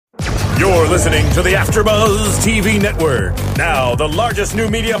You're listening to the AfterBuzz TV Network, now the largest new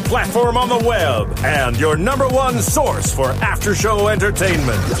media platform on the web, and your number one source for after-show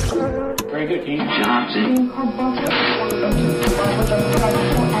entertainment. Very good, Keith Johnson.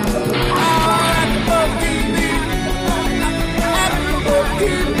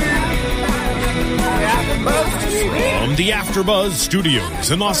 From the AfterBuzz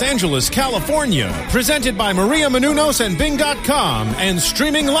Studios in Los Angeles, California, presented by Maria Menounos and Bing.com, and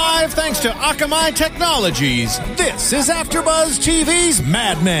streaming live thanks to Akamai Technologies, this is AfterBuzz TV's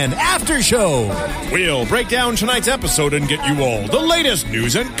Mad Men After Show. We'll break down tonight's episode and get you all the latest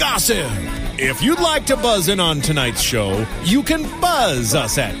news and gossip. If you'd like to buzz in on tonight's show, you can buzz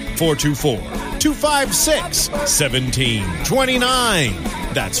us at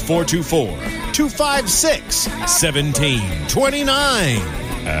 424-256-1729. That's 424-256-1729.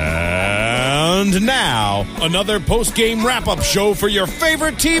 And now, another post-game wrap-up show for your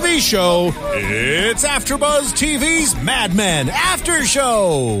favorite TV show. It's AfterBuzz TV's Mad Men After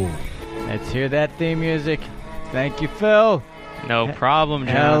Show. Let's hear that theme music. Thank you, Phil. No problem,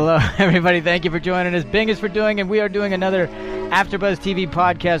 John. Hello, everybody. Thank you for joining us. Bing is for doing, and we are doing another AfterBuzz TV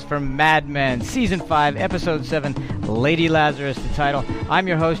podcast for Mad Men, Season 5, Episode 7, Lady Lazarus, the title. I'm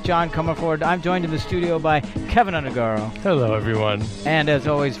your host, John Comerford. I'm joined in the studio by Kevin Undergaro. Hello, everyone. And as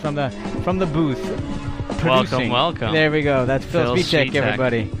always, from the booth, producing. Welcome. There we go. That's Phil Svitek,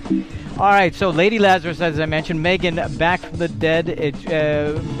 everybody. All right, so Lady Lazarus, as I mentioned, Megan back from the dead.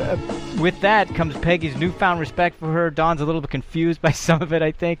 With that comes Peggy's newfound respect for her. Dawn's a little bit confused by some of it,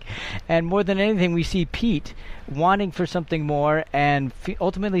 I think. And more than anything, we see Pete wanting for something more and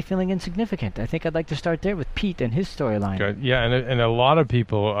ultimately feeling insignificant. I think I'd like to start there with Pete and his storyline. Good. Yeah, and a lot of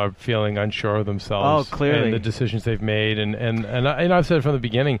people are feeling unsure of themselves. Oh, clearly. And the decisions they've made. And I've said from the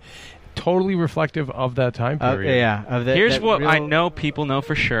beginning, totally reflective of that time period. Here's what I know people know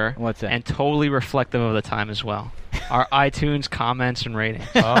for sure. What's that? And totally reflective of the time as well. Our iTunes comments and ratings.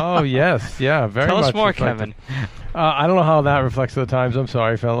 Oh, yes. Yeah, very much. Tell us more, reflective. Kevin. I don't know how that reflects the times. I'm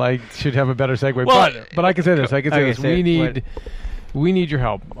sorry, Phil. I should have a better segue. But I can say this. We need your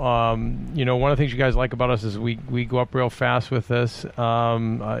help. One of the things you guys like about us is we go up real fast with this. I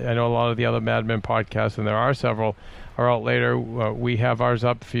know a lot of the other Mad Men podcasts, and there are several, are out later. We have ours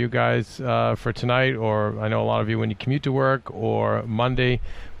up for you guys for tonight, or I know a lot of you when you commute to work, or Monday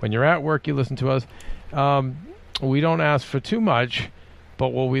when you're at work, you listen to us. We don't ask for too much, but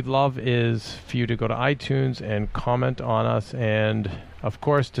what we'd love is for you to go to iTunes and comment on us, and of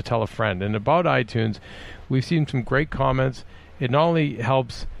course to tell a friend. And about iTunes, we've seen some great comments. It not only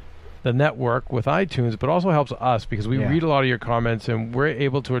helps the network with iTunes, but also helps us because we read a lot of your comments and we're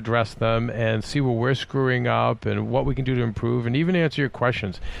able to address them and see where we're screwing up and what we can do to improve and even answer your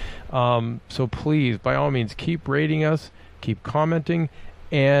questions. So please, by all means, keep rating us, keep commenting,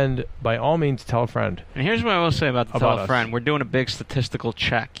 and by all means, tell a friend. And here's what I will say about the tell a friend. We're doing a big statistical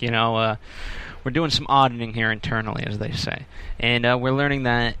check, we're doing some auditing here internally, as they say. And we're learning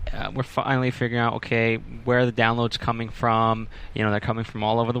that we're finally figuring out, okay, where the downloads coming from. They're coming from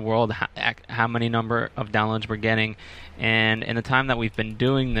all over the world, how many number of downloads we're getting. And in the time that we've been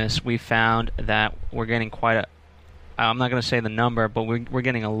doing this, we found that we're getting quite a... I'm not going to say the number, but we're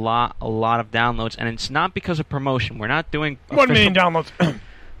getting a lot of downloads. And it's not because of promotion. We're not doing... 1 million downloads.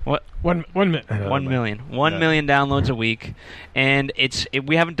 What? 1 million. 1 million. 1 million downloads a week. And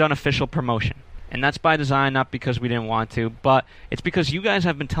we haven't done official promotion. And that's by design, not because we didn't want to, but it's because you guys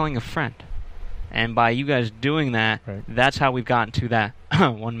have been telling a friend. And by you guys doing that, that's how we've gotten to that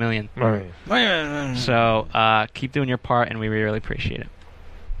 1 million. Right. So keep doing your part, and we really appreciate it.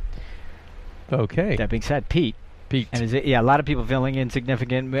 Okay. That being said, Pete. And a lot of people feeling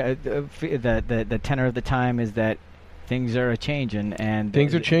insignificant. The tenor of the time is that things are changing, and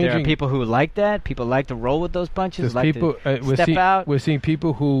things are changing. There are people who like that. People like to roll with those punches. Step out. We're seeing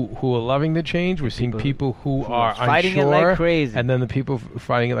people who are loving the change. We're seeing people who are fighting unsure, it like crazy, and then the people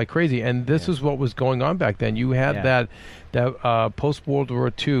fighting it like crazy. And this is what was going on back then. You had that post World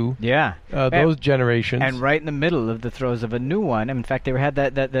War II. Those generations, and right in the middle of the throes of a new one. In fact, they had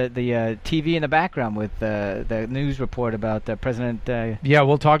the TV in the background with the news report about President.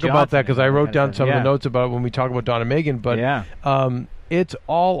 We'll talk Johnson about that because I wrote down some of the notes about it when we talk about Don and Megan. But it's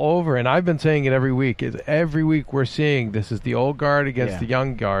all over, and I've been saying it every week. Every week we're seeing this is the old guard against the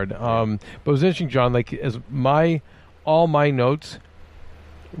young guard. But it was interesting, John. Like all my notes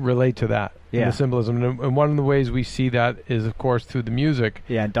relate to that. The symbolism. And one of the ways we see that is, of course, through the music.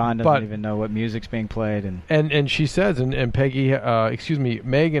 Yeah, Dawn doesn't even know what music's being played. And she says, and Peggy,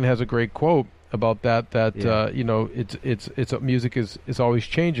 Megan has a great quote about that it's music is always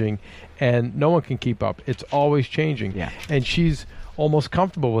changing, and no one can keep up. It's always changing. And she's almost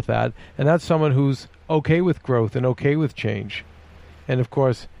comfortable with that, and that's someone who's okay with growth and okay with change. And of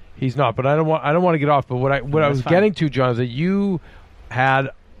course, he's not. But I don't want to get off. But what I was getting to, John, is that you had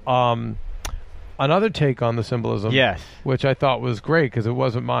another take on the symbolism, yes, which I thought was great because it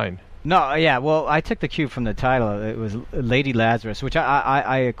wasn't mine. No, yeah, well, I took the cue from the title. It was Lady Lazarus, which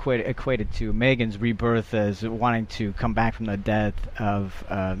I equated to Megan's rebirth as wanting to come back from the death of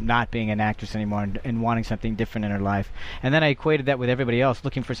not being an actress anymore and wanting something different in her life. And then I equated that with everybody else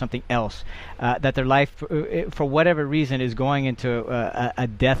looking for something else, that their life, for whatever reason, is going into a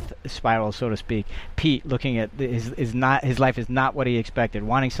death spiral, so to speak. Pete looking at his life is not what he expected,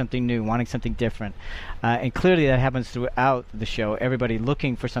 wanting something new, wanting something different. And clearly that happens throughout the show, everybody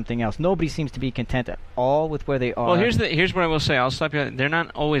looking for something else. Nobody seems to be content at all with where they are. Well, here's what I will say. I'll stop you. They're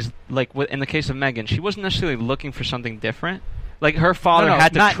not always, like in the case of Megan, she wasn't necessarily looking for something different. Like her father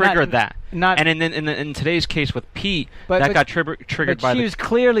had to trigger that. And in today's case with Pete, that got triggered by she was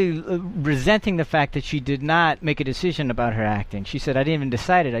clearly resenting the fact that she did not make a decision about her acting. She said, I didn't even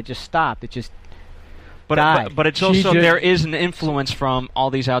decide it. I just stopped. It just died. But it's also, there is an influence from all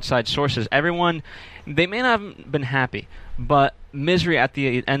these outside sources. Everyone, they may not have been happy, but misery at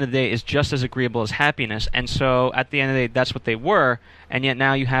the end of the day is just as agreeable as happiness. And so at the end of the day, that's what they were. And yet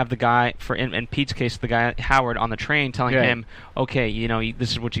now you have the guy, in Pete's case, the guy Howard on the train telling him, okay,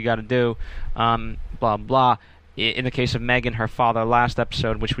 this is what you got to do, blah, blah. In the case of Megan, her father, last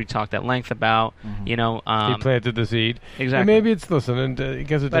episode, which we talked at length about, he planted the seed. Exactly. And maybe it's and I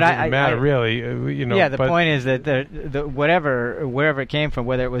guess it doesn't matter really. Yeah, the point is that wherever it came from,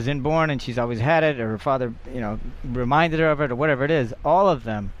 whether it was inborn and she's always had it, or her father, reminded her of it, or whatever it is, all of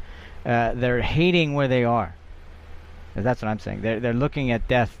them, they're hating where they are. That's what I'm saying. They're looking at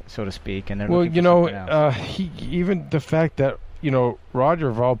death, so to speak, and they're looking for something else. Even the fact that. Roger,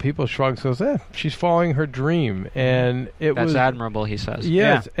 of all people, shrugs, goes, she's following her dream. And that's admirable, he says.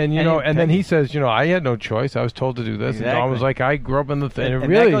 Yes, yeah. And then he says, I had no choice. I was told to do this. Exactly. And Don was like, I grew up in the thing. And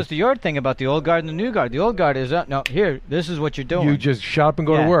really, that goes to your thing about the old guard and the new guard. The old guard is, no, here, this is what you're doing. You just shut up and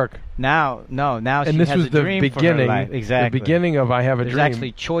go to work. Now and she this has was a dream the beginning, for her life. Exactly. The beginning of I have a dream. There's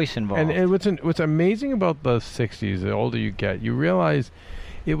actually choice involved. And what's amazing about the 60s, the older you get, you realize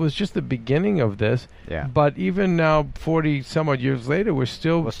it was just the beginning of this. Yeah. But even now, 40-some-odd years later, we're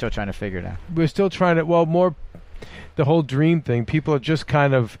still trying to figure it out. We're still trying to, more the whole dream thing. People are just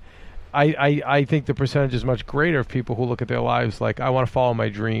kind of, I think the percentage is much greater of people who look at their lives like, I want to follow my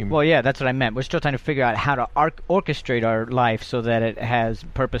dream. Well, yeah, that's what I meant. We're still trying to figure out how to orchestrate our life so that it has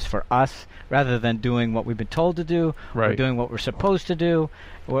purpose for us rather than doing what we've been told to do or doing what we're supposed to do.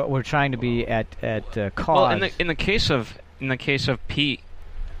 We're trying to be at cause. Well, in the case of Pete,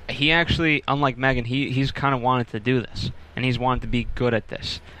 he actually, unlike Megan, he's kind of wanted to do this, and he's wanted to be good at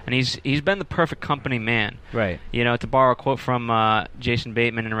this, and he's been the perfect company man. Right. To borrow a quote from Jason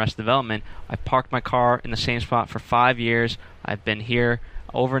Bateman in Arrested Development, I parked my car in the same spot for 5 years. I've been here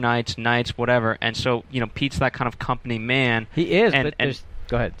overnights, nights, whatever, and so Pete's that kind of company man. He is.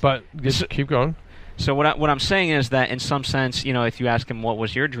 Go ahead. But just keep going. So what I'm saying is that in some sense, if you ask him what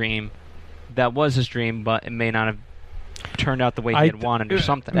was your dream, that was his dream, but it may not have turned out the way he had wanted or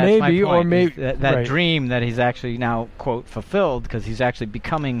something. That's maybe, my point, or maybe that dream that he's actually now, quote, fulfilled because he's actually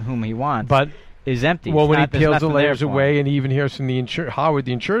becoming whom he wants. But is empty. Well, when he peels the layers away, and he even hears from the Howard,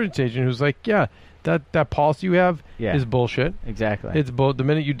 the insurance agent, who's like, that policy you have is bullshit. Exactly. It's the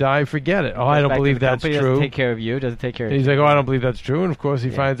minute you die, forget it. I don't believe that's true. Doesn't take care of you. Doesn't take care of you. He's like, I don't believe that's true. And of course,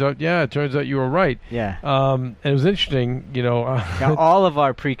 he finds out, it turns out you were right. Yeah. And it was interesting, now, all of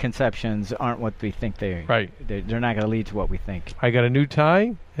our preconceptions aren't what we think they are. Right. They're not going to lead to what we think. I got a new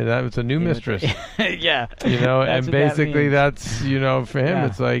tie, and that was a new mistress. Yeah. And basically that's, for him,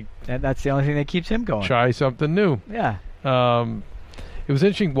 it's like. That's the only thing that keeps him going. Try something new. Yeah. It was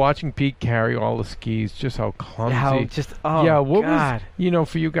interesting watching Pete carry all the skis, just how clumsy. What was,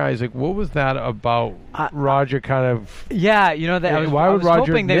 for you guys, like, what was that about Roger kind of... Yeah, I was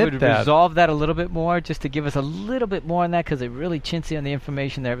hoping they would that? Resolve that a little bit more, just to give us a little bit more on that, because they're really chintzy on the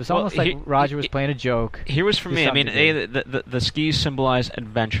information there. It was almost like Roger was playing a joke. Here was for me, the skis symbolize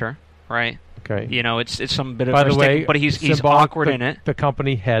adventure, right? Okay. It's some bit of... By the way, but he's awkward in it. The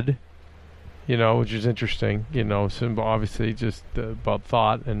company head. Which is interesting, symbol obviously just about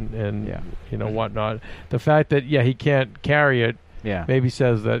thought and whatnot. The fact that, he can't carry it maybe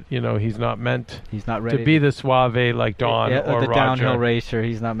says that, he's not ready to be the suave like Don or the Roger. Downhill racer.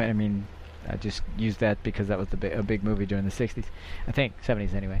 He's not meant, I just used that because that was a big movie during the 60s. I think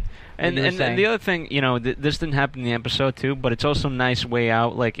 70s anyway. And the other thing, this didn't happen in the episode too, but it's also a nice way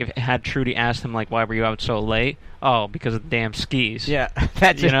out. Like, if had Trudy asked him, like, why were you out so late? Oh, because of the damn skis. Yeah,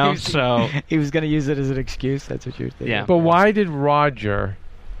 that's so he was going to use it as an excuse. That's what you're thinking. Yeah. But why did Roger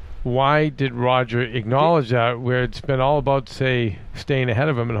acknowledge that, where it's been all about, say, staying ahead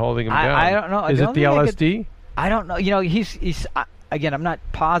of him and holding him down? I don't know. Is it the LSD? I don't know. He's again, I'm not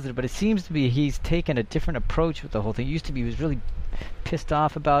positive, but it seems to be he's taken a different approach with the whole thing. It used to be he was really pissed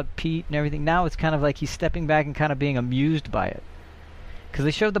off about Pete and everything. Now it's kind of like he's stepping back and kind of being amused by it. Because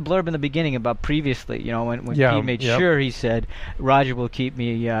they showed the blurb in the beginning about previously, when Pete made sure he said, Roger will keep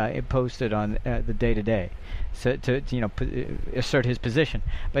me posted on the day-to-day. So to assert his position.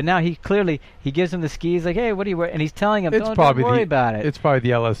 But now he gives him the skis, like, hey, what do you wear? And he's telling him, don't worry about it. It's probably the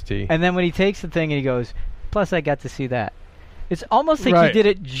LSD. And then when he takes the thing and he goes, plus I got to see that. It's almost like he did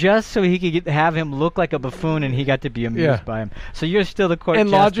it just so he could have him look like a buffoon, and he got to be amused by him. So you're still the court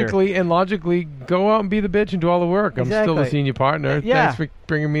jester. And logically, go out and be the bitch and do all the work. Exactly. I'm still the senior partner. Thanks for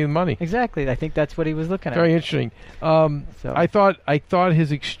bringing me the money. Exactly. I think that's what he was looking at. Very interesting. I thought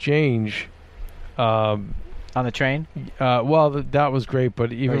his exchange on the train. That was great,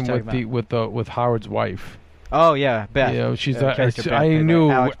 but even with Howard's wife. Oh yeah, Beth. She's. I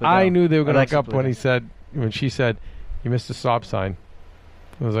knew they were going to hook up when she said, "You missed a stop sign."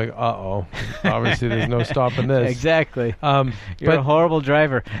 I was like, uh-oh. Obviously, there's no stopping this. Exactly. You're a horrible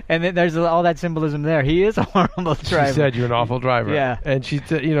driver. And then there's all that symbolism there. He is a horrible driver. She said, you're an awful driver. Yeah. And she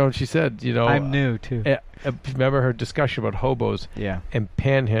said, I'm new, too. Remember her discussion about hobos and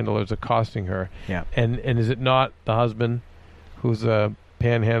panhandlers accosting her. Yeah. And is it not the husband who's a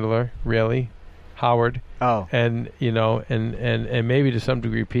panhandler, really? Howard. Oh. And, and maybe to some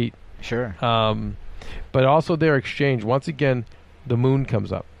degree Pete. Sure. But also their exchange. Once again, the moon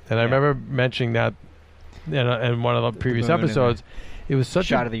comes up. And I remember mentioning that in one of the previous episodes. It was such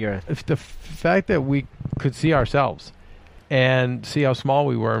shot of the earth. The fact that we could see ourselves and see how small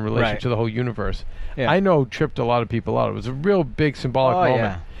we were in relation to the whole universe. Yeah. I know tripped a lot of people out. It was a real big symbolic moment.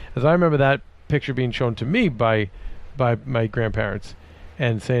 Yeah. As I remember that picture being shown to me by my grandparents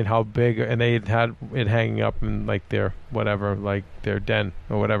and saying how big, and they had it hanging up in like their their den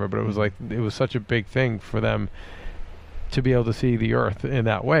or whatever, but it was like, it was such a big thing for them to be able to see the earth in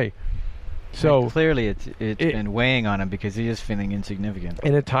that way. So and clearly it's been weighing on him because he is feeling insignificant.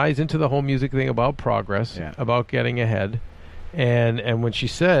 And it ties into the whole music thing about progress, about getting ahead. And when she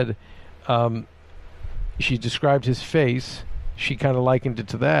said, she described his face, she kind of likened it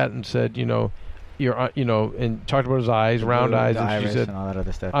to that and said, you're, and talked about his eyes, round eyes, and she said, and all that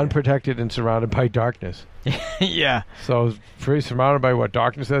other stuff, unprotected and surrounded by darkness. Yeah. So very surrounded by what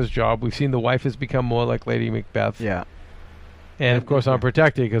darkness has job. We've seen the wife has become more like Lady Macbeth. Yeah. And of course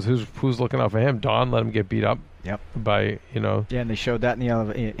unprotected, because who's looking out for him? Dawn let him get beat up. Yep. By Yeah, and they showed that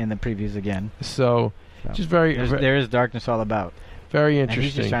in the previews again. So just very there is darkness all about. Very interesting. And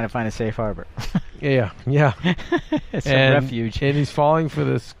he's just trying to find a safe harbor. Yeah. Some refuge. And he's falling for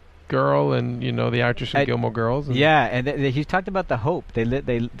this girl, and the actress from Gilmore Girls. And he talked about the hope.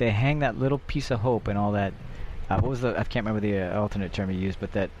 They hang that little piece of hope and all that. What was I can't remember the alternate term he used,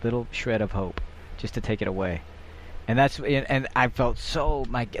 but that little shred of hope, just to take it away. And I felt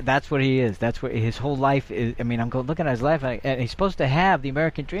that's what he is. That's what his whole life is. I mean, I'm looking at his life, and he's supposed to have the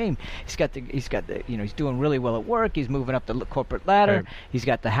American dream. He's got the he's doing really well at work. He's moving up the corporate ladder. Right. He's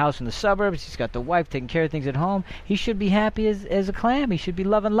got the house in the suburbs. He's got the wife taking care of things at home. He should be happy as a clam. He should be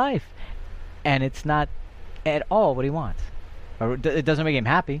loving life. And it's not at all what he wants. Or it doesn't make him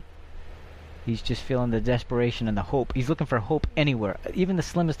happy. He's just feeling the desperation and the hope. He's looking for hope anywhere, even the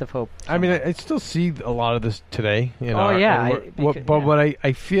slimmest of hope. I mean, I still see a lot of this today. But what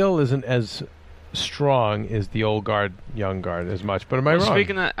I feel isn't as strong as the old guard, young guard as much. But am I wrong?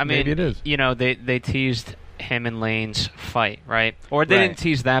 Speaking of, maybe it is. They teased him and Lane's fight, right? Or they didn't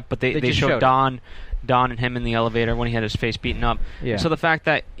tease that, but they showed Don and him in the elevator when he had his face beaten up. Yeah. So the fact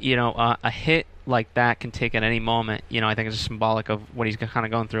that a hit like that can take at any moment, I think is symbolic of what he's kind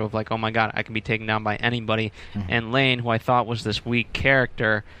of going through, of like, oh my God, I can be taken down by anybody. Mm-hmm. And Lane, who I thought was this weak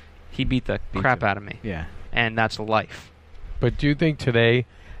character, he beat the crap out of me. Yeah. And that's life. But do you think today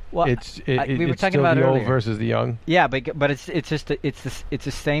it's we were talking still about the earlier. old versus the young? Yeah, but it's just it's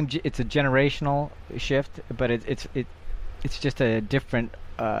the same. It's a generational shift, but it's just a different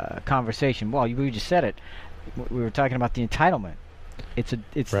conversation. Well, we just said it. We were talking about the entitlement. It's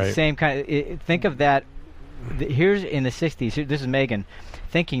the same kind. Think of that here's in the 60s, this is Megan,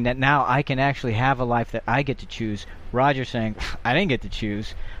 thinking that now I can actually have a life that I get to choose. Roger saying, I didn't get to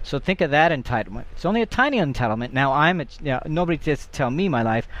choose. So think of that entitlement. It's only a tiny entitlement. Now nobody gets to tell me my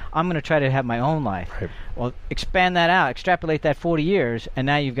life. I'm going to try to have my own life. Right. Well, expand that out, extrapolate that 40 years, and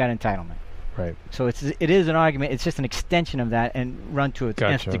now you've got entitlement. Right. So it is an argument. It's just an extension of that and run to its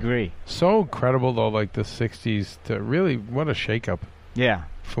nth degree. So incredible though, like the 60s to really what a shakeup. Yeah.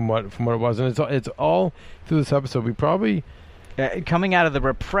 From what it was, and it's all through this episode. We probably coming out of the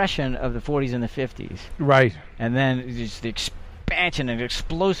repression of the 40s and the 50s. Right. And then just the expansion and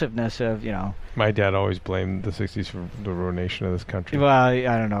explosiveness of, My dad always blamed the 60s for the ruination of this country. Well, I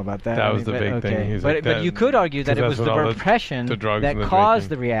don't know about that. That was the big thing. But you could argue that it was the repression that caused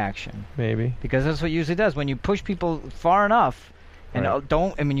the reaction. Maybe. Because that's what it usually does. When you push people far enough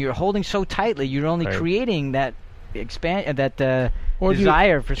and you're holding so tightly, you're only creating that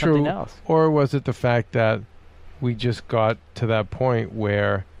desire for something else. Or was it the fact that we just got to that point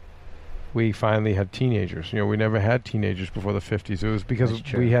where we finally had teenagers? We never had teenagers before the 50s. It was because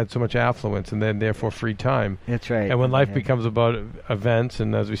we had so much affluence and then therefore free time. That's right. And when life becomes about events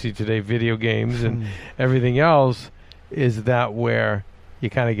and, as we see today, video games and everything else, is that where you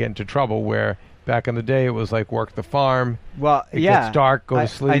kind of get into trouble, where back in the day it was like work the farm, it gets dark, go to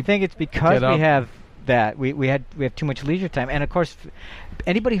sleep. I think it's because we have that. We have too much leisure time. And, of course,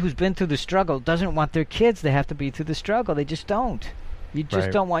 anybody who's been through the struggle doesn't want their kids to have to be through the struggle. They just don't. You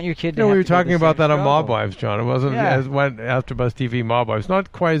just don't want your kid to have to we were talking about that struggle. on Mob Wives, John. It wasn't as when AfterBuzz TV Mob Wives.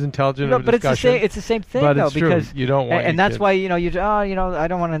 Not quite as intelligent of a discussion. But it's the same thing, but though, it's because true. You don't want and that's why I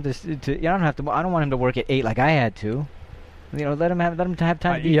don't want him to I don't want him to work at 8 like I had to. Let him have time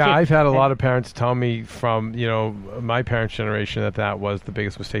to be a kid. I've had a lot of parents tell me from my parents' generation that was the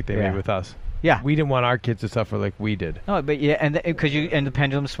biggest mistake they made with us. Yeah, we didn't want our kids to suffer like we did. No, but and the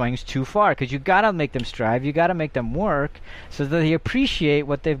pendulum swings too far, because you got to make them strive, you got to make them work, so that they appreciate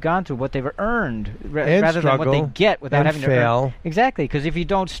what they've gone through, what they've earned, rather than what they get without having fail. To earn. Exactly, because if you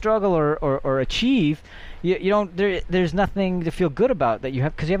don't struggle or achieve, you don't. There's nothing to feel good about that you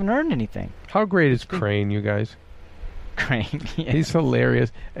have, because you haven't earned anything. How great is Crane, you guys? Crane, yeah. He's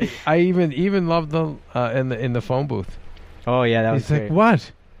hilarious. I even love the in the phone booth. Oh yeah, that was great. He's like,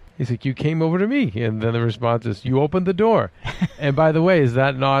 what? He's like, you came over to me. And then the response is, you opened the door. And by the way, is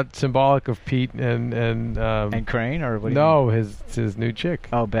that not symbolic of Pete and Crane? Or what do you mean? his new chick.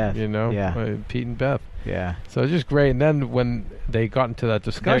 Oh, Beth. Pete and Beth. Yeah. So it's just great. And then when they got into that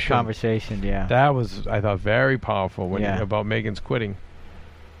discussion. Their conversation, that was, I thought, very powerful about Megan's quitting.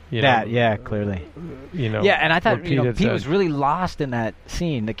 Clearly. And I thought Pete was really lost in that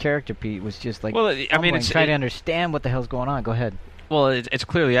scene. The character Pete was just like, it's trying to understand what the hell's going on. Go ahead. Well, it's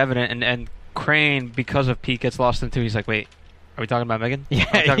clearly evident, and Crane, because of Pete, gets lost into. He's like, wait, are we talking about Megan? Yeah,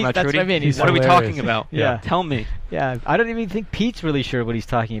 are we talking about that's Trudy? What I mean. What are we talking about? Yeah, tell me. Yeah, I don't even think Pete's really sure what he's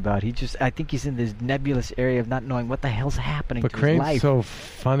talking about. I think he's in this nebulous area of not knowing what the hell's happening to his life. But Crane's so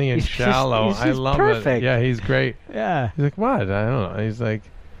funny and shallow. I love perfect. it. Yeah, he's great. Yeah. He's like, what? I don't know. He's like,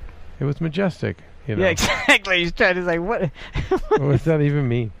 it was majestic. Yeah, exactly. He's trying to what? What does that even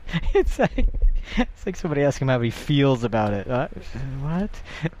mean? It's like somebody asking him how he feels about it. What?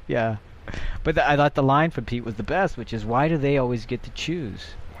 Yeah. But I thought the line from Pete was the best, which is, why do they always get to choose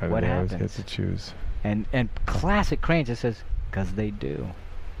what happens? Always get to choose. And classic Crane just says, because they do.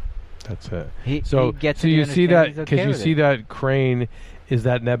 That's it. He gets you see that, because you see that Crane is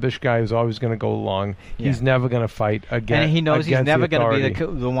that nebbish guy who's always going to go along. Yeah. He's never going to fight against. And he knows he's never going to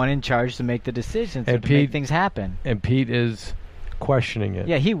be the one in charge to make the decisions and to make things happen. And Pete is questioning it.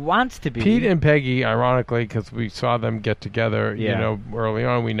 Yeah, he wants to be. Pete and Peggy, ironically, because we saw them get together, early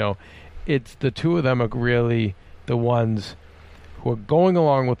on, we know it's the two of them are really the ones who are going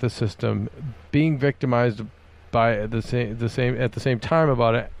along with the system, being victimized by the same at the same time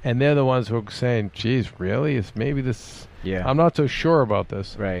about it, and they're the ones who are saying, "Geez, really? Is maybe this? Yeah, I'm not so sure about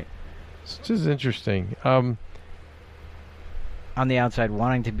this." Right. It's just interesting. On the outside,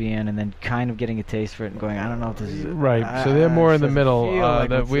 wanting to be in, and then kind of getting a taste for it, and going, "I don't know if this is right." So they're more in the middle.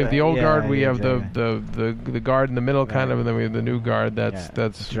 We have the old guard. We have the guard in the middle, kind of, and then we have the new guard. That's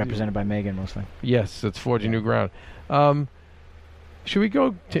it's represented by Megan mostly. Yes, that's forging new ground. Should we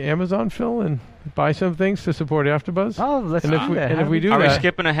go to Amazon, Phil, and buy some things to support AfterBuzz? Oh, let's do that. And if we do that... Are we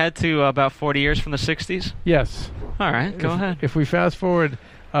skipping ahead to about 40 years from the 60s? Yes. All right, go ahead. If we fast forward...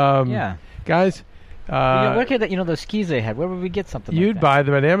 Guys... look at that, those skis they had. Where would we get something You'd buy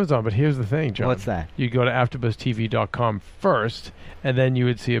them at Amazon, but here's the thing, John. What's that? You'd go to AfterBuzzTV.com first, and then you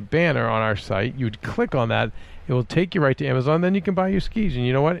would see a banner on our site. You would click on that. It will take you right to Amazon. Then you can buy your skis. And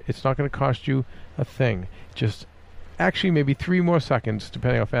you know what? It's not going to cost you a thing. Just actually maybe 3 more seconds,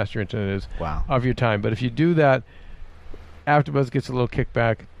 depending how fast your internet is, wow, of your time. But if you do that, AfterBuzz gets a little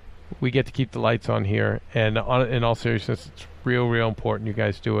kickback. We get to keep the lights on here, and in all seriousness, it's real important you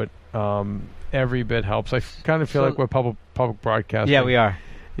guys do it. Every bit helps. I kind of feel like we're public broadcasting. Yeah, we are.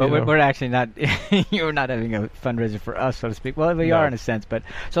 But we're actually not. You're not having a fundraiser for us, so to speak. Well, we are in a sense. But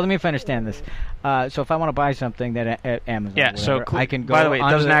so let me understand this. So if I want to buy something that at Amazon, I can go. By the way, it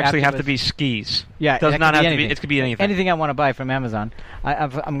doesn't actually have to be skis. Yeah, it does not have to be. It could be anything. Anything I want to buy from Amazon, I'm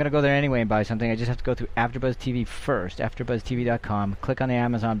going to go there anyway and buy something. I just have to go through AfterBuzz TV first, AfterBuzzTV.com, click on the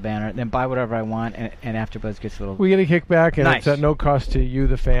Amazon banner, then buy whatever I want, and AfterBuzz gets a little. We get a kickback, and it's at no cost to you,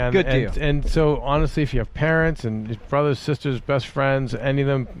 the fan. Good deal. And so honestly, if you have parents and brothers, sisters, best friends, any of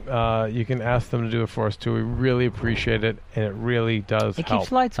them, you can ask them to do it for us too. We really appreciate it, and it really does help. It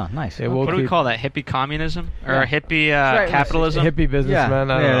keeps lights on. Nice. What do we call that? Hippie communism or hippie capitalism? Hippie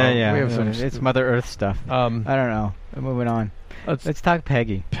businessman. I don't know. Yeah. We have some it's Mother Earth stuff. I don't know. Moving on. Let's talk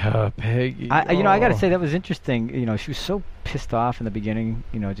Peggy. Peggy. I got to say that was interesting. She was so pissed off in the beginning.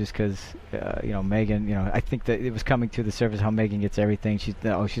 Just because Megan. I think that it was coming to the surface how Megan gets everything.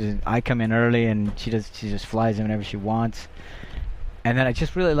 I come in early and she just flies in whenever she wants. And then I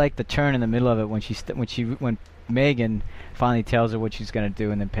just really like the turn in the middle of it when Megan finally tells her what she's going to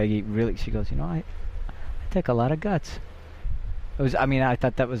do, and then Peggy she goes, I take a lot of guts. I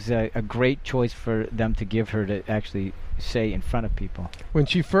thought that was a great choice for them to give her to actually say in front of people. When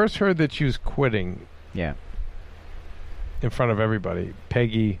she first heard that she was quitting, in front of everybody,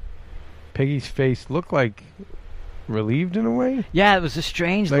 Peggy's face looked like relieved in a way. Yeah, it was a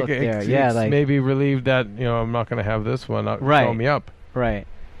strange look there. Yeah, like maybe relieved that I'm not going to have this one. Throw me up. Right.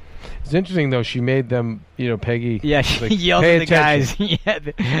 It's interesting though. She made them, Peggy. Yeah, she yelled at the guys.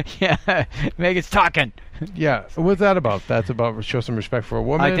 yeah, Megan's talking. Yeah, what's that about? That's about show some respect for a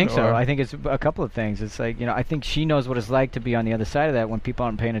woman. I think so. I think it's a couple of things. It's like I think she knows what it's like to be on the other side of that when people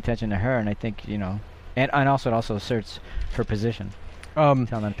aren't paying attention to her, and I think and also it also asserts her position.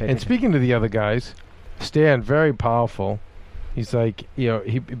 And speaking to the other guys, Stan, very powerful. He's like,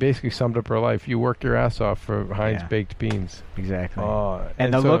 he basically summed up her life. You work your ass off for Heinz baked beans. Exactly.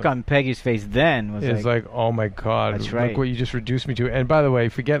 And the look on Peggy's face then was like, oh my God, that's right. Look what you just reduced me to. And by the way,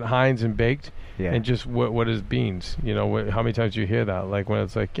 forget Heinz and baked, and just what is beans? How many times do you hear that? Like when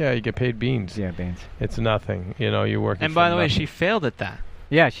it's like, you get paid beans. Yeah, beans. It's nothing. You're working. And by the way, she failed at that.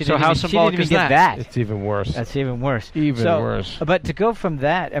 Yeah, how symbolic is that? It's even worse. That's even worse. Worse. But to go from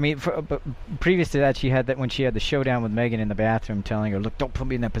that, but previous to that, she had that when she had the showdown with Megan in the bathroom, telling her, "Look, don't put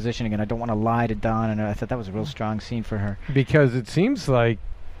me in that position again. I don't want to lie to Don." And I thought that was a real strong scene for her. Because it seems like,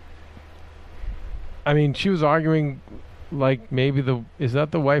 she was arguing, like maybe is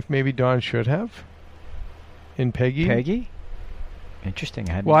that the wife maybe Don should have? In Peggy. Peggy. Interesting.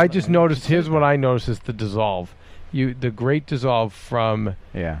 I just noticed. Here's what I noticed: is the dissolve. The great dissolve from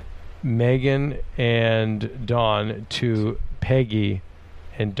Megan and Don to Peggy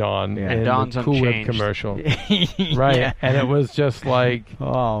and Don and Don's the Cool Whip commercial. Right. Yeah. And it was just like,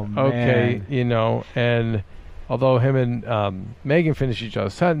 okay, and although him and Megan finish each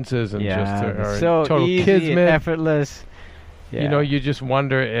other's sentences and just are so total easy kismet, and effortless. Yeah. You just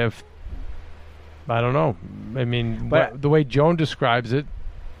wonder if, I don't know. The way Joan describes it,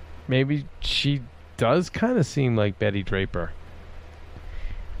 maybe she does kind of seem like Betty Draper.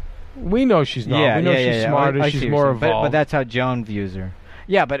 We know she's not. We know she's smarter. She's more evolved. But that's how Joan views her.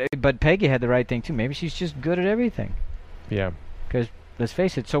 Yeah, but Peggy had the right thing too. Maybe she's just good at everything. Yeah. Because let's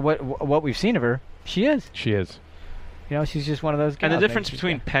face it. So what we've seen of her, she is. She is. She's just one of those guys. And the difference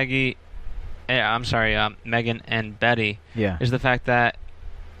between Megan and Betty is the fact that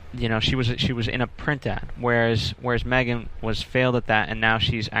she was in a print ad, whereas Megan was failed at that, and now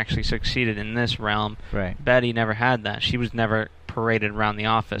she's actually succeeded in this realm. Right. Betty never had that. She was never paraded around the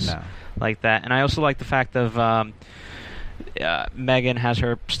office like that. And I also like the fact of Megan has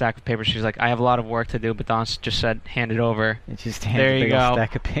her stack of papers. She's like, I have a lot of work to do, but Don just said, hand it over. And just there you go,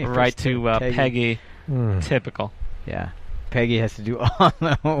 stack of papers right to Peggy. Typical. Yeah. Peggy has to do all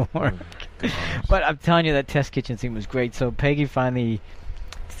the work. But I'm telling you, that test kitchen scene was great. So Peggy finally.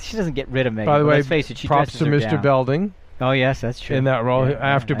 She doesn't get rid of Megan. By the way, let's face it, she props to Mr. down. Belding. Oh, yes, that's true. In that role,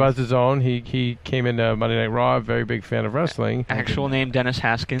 after Buzz's own, he came into Monday Night Raw, very big fan of wrestling. Actual name, Dennis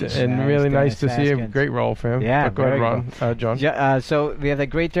Haskins. And really nice to see him. Great role for him. Yeah, go ahead, Ron. John. So we have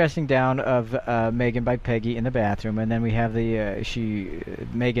that great dressing down of Megan by Peggy in the bathroom, and then we have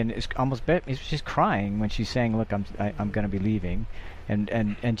Megan is she's crying when she's saying, "Look, I'm going to be leaving."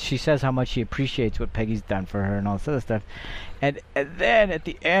 And she says how much she appreciates what Peggy's done for her and all this other stuff. And then at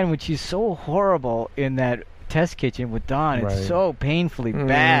the end, when she's so horrible in that test kitchen with Dawn. It's so painfully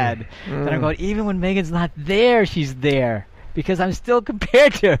bad. Then I'm going, even when Megan's not there, she's there. Because I'm still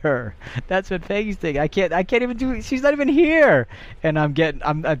compared to her. That's what Peggy's thinking. I can't even do. She's not even here, and I'm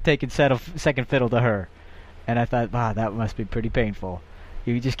taking second fiddle to her. And I thought, wow, that must be pretty painful.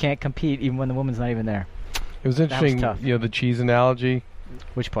 You just can't compete even when the woman's not even there. It was interesting, the cheese analogy.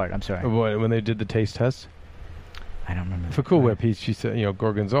 Which part? I'm sorry. When they did the taste test. I don't remember. For Cool Whip, she said,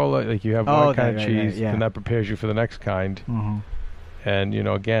 gorgonzola. Like you have one kind of cheese, and that prepares you for the next kind. Mm-hmm. And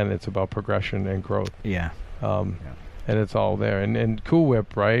again, it's about progression and growth. Yeah. And it's all there. And Cool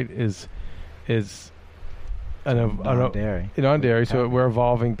Whip, right, is non-dairy. Non-dairy, so we're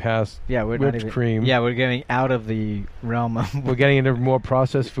evolving past whipped cream. Yeah, we're getting out of the realm of... We're getting into more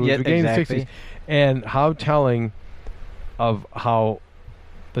processed foods. We're getting exactly. the 60s. And how telling of how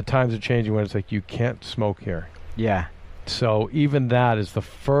the times are changing when it's like you can't smoke here. Yeah. So even that is the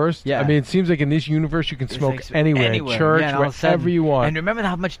first. Yeah. I mean, it seems like in this universe you can smoke anywhere, in church, wherever you want. And remember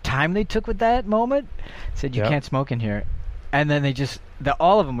how much time they took with that moment? Said you can't smoke in here. And then they just,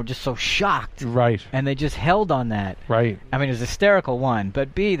 all of them were just so shocked. Right. And they just held on that. Right. I mean, it was hysterical, one.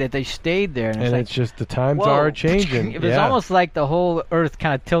 But B, that they stayed there. And it's just the times are changing. It was almost like the whole earth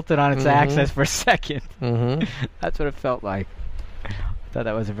kind of tilted on its axis for a second. Mm-hmm. That's what it felt like. I thought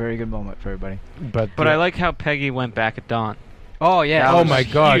that was a very good moment for everybody. But I like how Peggy went back at Dawn. Oh, yeah. Oh, my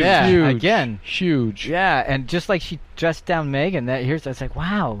God. Yeah, huge. Again. Huge. Yeah, and just like she dressed down Megan, it's like,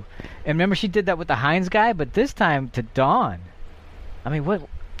 wow. And remember, she did that with the Heinz guy, but this time to Dawn. I mean, what?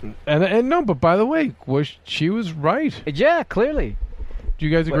 And no, but by the way, she was right. Yeah, clearly. Do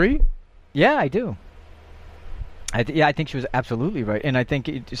you guys agree? Yeah, I do. I think she was absolutely right, and I think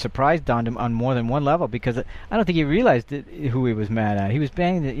it surprised Don on more than one level because I don't think he realized who he was mad at. He was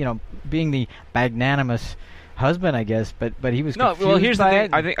being the magnanimous husband, I guess, but he was confused. Well, here's the thing.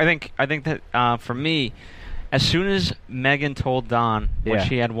 It. I think that for me, as soon as Megan told Don what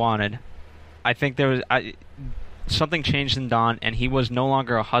she had wanted, I think there was something changed in Don, and he was no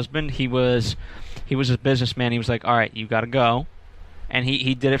longer a husband. He was a businessman. He was like, all right, you got to go, and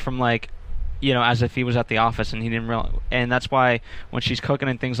he did it from like, as if he was at the office, and he didn't realize. And that's why when she's cooking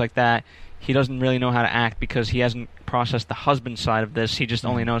and things like that, he doesn't really know how to act because he hasn't processed the husband side of this. He just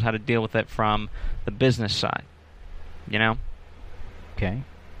only knows how to deal with it from the business side. Okay.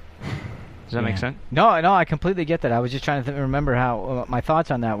 Does that make sense? No, I completely get that. I was just trying to remember how my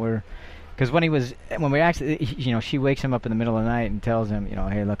thoughts on that were, because when we actually, she wakes him up in the middle of the night and tells him,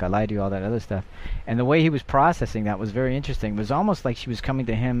 hey, look, I lied to you, all that other stuff, and the way he was processing that was very interesting. It was almost like she was coming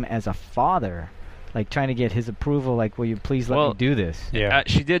to him as a father, like trying to get his approval, like, will you please let me do this? Yeah.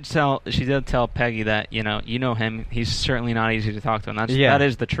 She did tell Peggy that you know him. He's certainly not easy to talk to, and that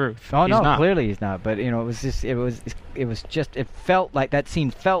is the truth. Oh, he's not. Clearly he's not. But it felt like that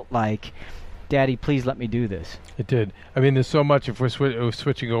scene felt like, Daddy, please let me do this. It did. I mean, there's so much. If we're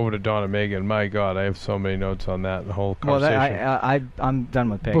switching over to Dawn and Megan, my God, I have so many notes on that the whole conversation. Well, I'm done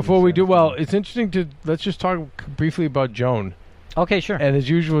with Peggy. Before we do, it's interesting let's just talk briefly about Joan. Okay, sure. And as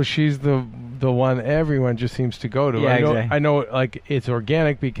usual, she's the one everyone just seems to go to. Yeah, exactly. I know, like, it's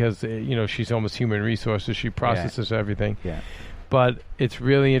organic because she's almost human resources. She processes everything. Yeah. But it's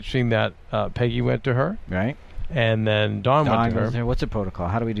really interesting that Peggy went to her. Right. And then Dawn went to her. What's the protocol?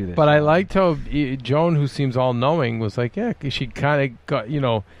 How do we do this? But I liked how Joan, who seems all knowing, was like, she kind of got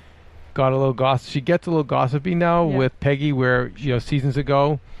a little gossip. She gets a little gossipy now with Peggy, where seasons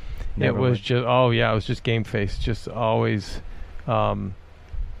ago it was just game face, just always. You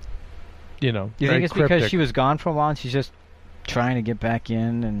think it's cryptic. because she was gone for a while and she's just trying to get back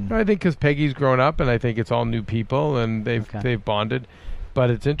in? And I think because Peggy's grown up, and I think it's all new people, and they've bonded. But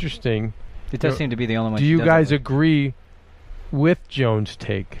it's interesting. It does seem to be the only one. Do you guys agree with Joan's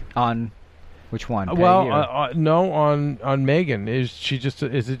take on which one? No, on Megan. Is she just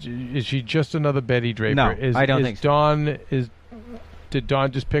another Betty Draper? No, I don't think so. Did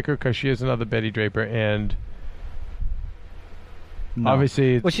Dawn just pick her because she is another Betty Draper? And no.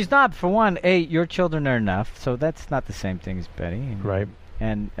 Obviously, well, she's not. For one, your children are enough, so that's not the same thing as Betty, right?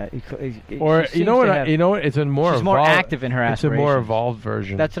 And you know what? It's a more. She's more active in her aspirations. It's a more evolved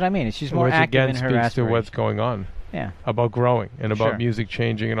version. That's what I mean. She's more active in her aspirations. Speaks to what's going on. Yeah. About growing and about music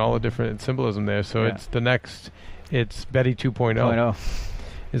changing and all the different symbolism there. So it's the next. It's Betty 2.0.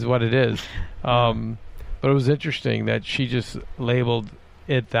 Is what it is. But it was interesting that she just labeled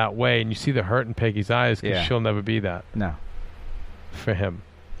it that way, and you see the hurt in Peggy's eyes because she'll never be that. No. For him,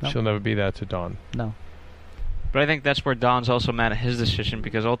 she'll never be that to Dawn. No. But I think that's where Don's also mad at his decision,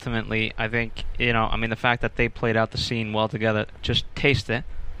 because ultimately, I think, the fact that they played out the scene well together, just taste it,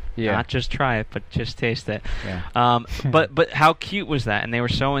 Yeah. Not just try it, but just taste it. Yeah. But how cute was that? And they were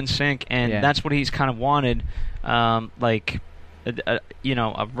so in sync, and that's what he's kind of wanted, like, a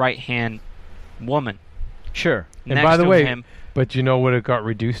right-hand woman. Sure. And by the way, but you know what it got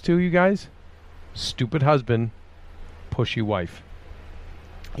reduced to, you guys? Stupid husband, pushy wife.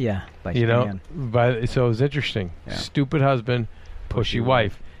 Yeah. So it was interesting. Yeah. Stupid husband, pushy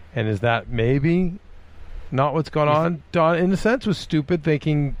wife. And is that maybe not what's going on? Dawn, in a sense, was stupid,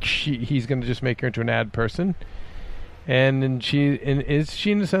 thinking he's going to just make her into an ad person. And is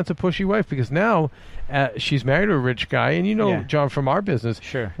she, in a sense, a pushy wife? Because now she's married to a rich guy, and John, from our business,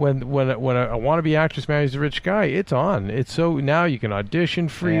 sure. When a wannabe actress marries a rich guy, it's on. It's so now you can audition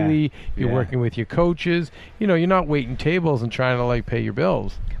freely. Yeah. You're working with your coaches. You're not waiting tables and trying to like pay your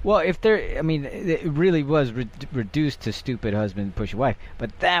bills. Well, it really was reduced to stupid husband, pushy wife.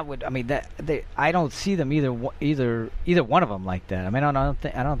 But that would, I don't see them either one of them like that.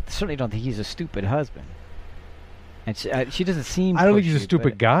 I certainly don't think he's a stupid husband. And she doesn't seem. I don't think he's a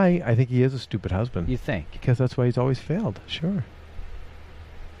stupid guy. I think he is a stupid husband. You think? Because that's why he's always failed. Sure.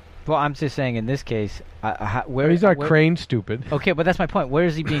 Well, I'm just saying in this case, he's not Crane stupid. Okay, but that's my point. Where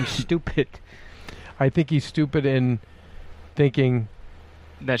is he being stupid? I think he's stupid in thinking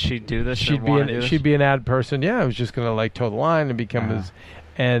that she'd do this. She'd be an ad person. Yeah, I was just gonna like toe the line and become his,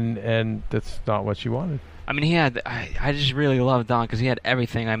 and that's not what she wanted. I mean, he had. I just really love Don because he had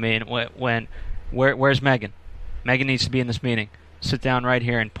everything. I mean, where's Megan? Megan needs to be in this meeting. Sit down right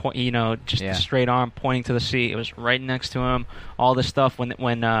here and point. Just a straight arm pointing to the seat. It was right next to him. All this stuff.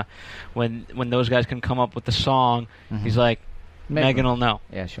 When those guys can come up with the song, he's like, Megan will know.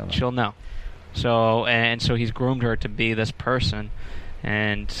 Yeah, she'll know. So he's groomed her to be this person,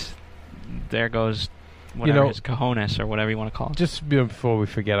 and there goes his cojones or whatever you want to call it. Just before we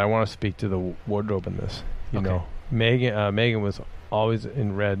forget, I want to speak to the wardrobe in this. You know, Megan was always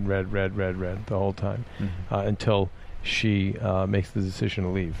in red the whole time until she makes the decision to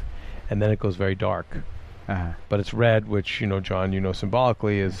leave, and then it goes very dark. But it's red, which John,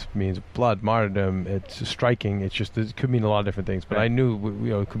 symbolically means blood, martyrdom. It's striking. It's just it could mean a lot of different things. But I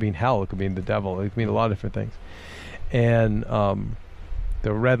knew it could mean hell. It could mean the devil. It could mean a lot of different things. And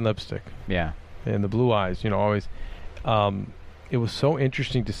the red lipstick, and the blue eyes, always. It was so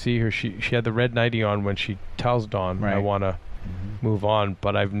interesting to see her. She had the red nightie on when she tells Dawn, I want to move on,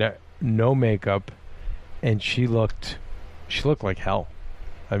 but I've no makeup, and she looked like hell.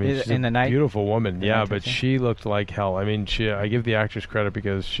 I mean, she's in the night, beautiful woman, but she looked like hell. I mean, I give the actress credit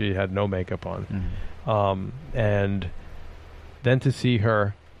because she had no makeup on, and then to see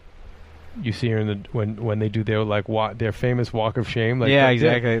her. You see her in when they do their famous walk of shame.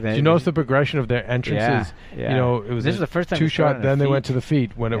 Exactly. Did you notice the progression of their entrances? Yeah. It was this is the first time 2-shot. Then they went to the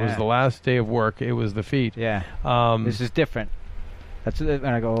feet. When it was the last day of work, it was the feet. Yeah. This is different. That's when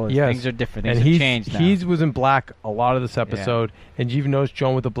I go. Things are different. Things have changed now. He was in black a lot of this episode, and you even noticed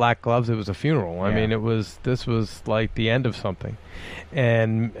Joan with the black gloves. It was a funeral. I mean, this was like the end of something,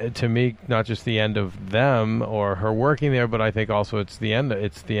 and to me, not just the end of them or her working there, but I think also it's the end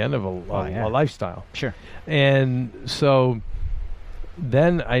of a lifestyle. Sure. And so,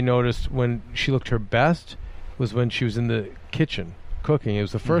 then I noticed when she looked her best was when she was in the kitchen cooking. It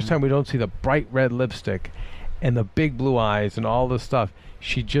was the first time we don't see the bright red lipstick and the big blue eyes and all this stuff.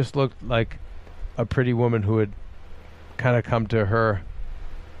 She just looked like a pretty woman who had kind of come to her,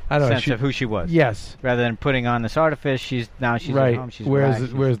 sense of who she was. Yes. Rather than putting on this artifice, she's right. At home. She's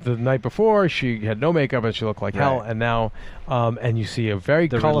whereas the night before she had no makeup and she looked like hell, and now and you see a very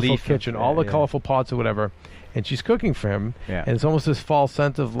colorful kitchen, all the colorful pots or whatever, and she's cooking for him, and it's almost this false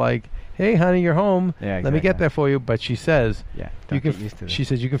sense of like, hey honey, you're home. Let me get there for you. But she says, she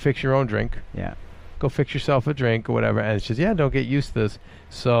says you can fix your own drink. Go fix yourself a drink or whatever, and it's just don't get used to this.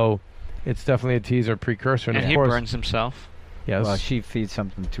 So it's definitely a teaser, precursor, and of course, burns himself. Yes. Well, she feeds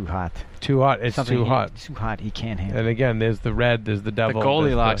something too hot. Too hot. It's too hot. Too hot. He can't handle. And again, there's the red. There's the devil. The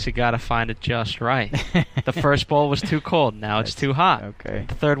Goldilocks. You got to find it just right. The first bowl was too cold. Now it's too hot. Okay.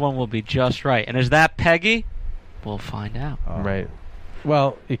 The third one will be just right. And is that Peggy? We'll find out. Right.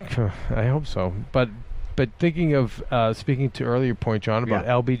 Well, I hope so. But thinking of speaking to earlier point, John, about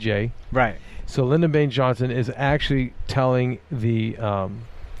LBJ. Right. So Lyndon Baines Johnson is actually telling the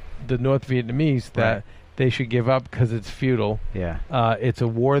North Vietnamese that they should give up because it's futile. Yeah. It's a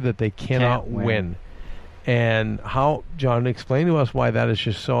war that they cannot win. And how, John, explain to us why that is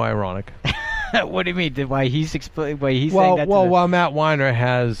just so ironic. What do you mean? Why he's saying that? Well, while Matt Weiner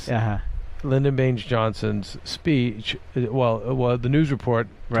has Lyndon Baines Johnson's speech, the news report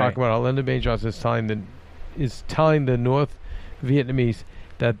talking about how Lyndon Baines Johnson is telling the North Vietnamese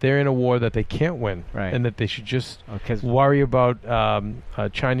that they're in a war that they can't win, and that they should just worry about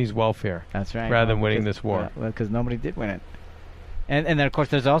Chinese welfare. That's right. Rather than winning this war. Because nobody did win it. And then of course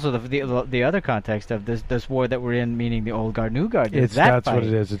there's also the other context of this war that we're in, meaning the old guard, new guard. That's what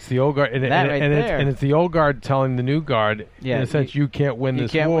it is. It's the old guard, and it's the old guard telling the new guard, in a sense, you can't win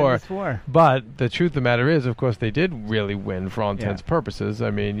this war. But the truth of the matter is, of course, they did really win for all intents and purposes. I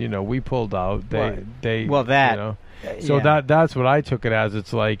mean, we pulled out. So that's what I took it as.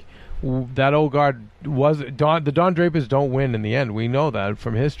 It's like that old guard the Don Drapers don't win in the end. We know that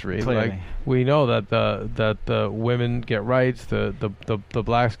from history. Clearly. Like we know that the women get rights, the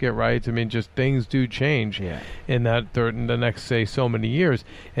blacks get rights. I mean, just things do change in the next so many years,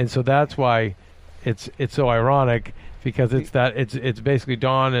 and so that's why it's so ironic. Because it's basically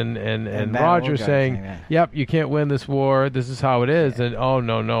Don and Roger saying, "Yep, you can't win this war. This is how it is." And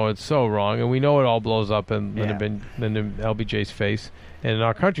no, it's so wrong. And we know it all blows up in LBJ's face and in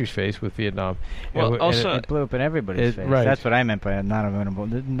our country's face with Vietnam. Well, also it blew up in everybody's face. Right. That's what I meant by not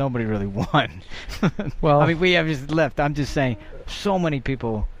unwinnable. Nobody really won. Well, I mean, we have just left. I'm just saying, so many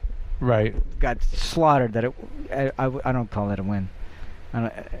people, got slaughtered that I don't call that a win.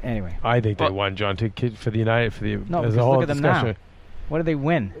 Anyway, I think they won, John. For the United, as a whole look at them now. What did they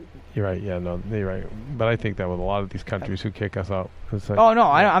win? You're right. Yeah, no, you're right. But I think that with a lot of these countries who kick us out. It's like,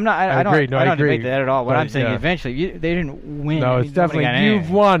 I'm not. I don't debate that at all. What I'm saying, eventually, they didn't win. No, it's definitely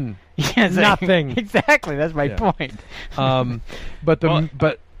you've won. Nothing. Exactly. That's my point. But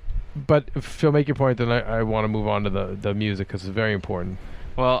Phil, make your point. Then I want to move on to the music because it's very important.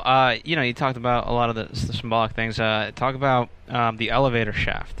 Well, you talked about a lot of the symbolic things. Talk about the elevator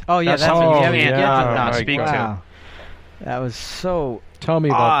shaft. Oh, yeah. That's something you can't not speak to. That was so Tell me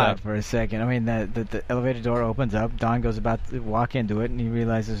about that for a second. I mean, the elevator door opens up. Don goes about to walk into it, and he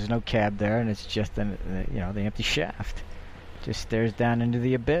realizes there's no cab there, and it's just the empty shaft. Just stares down into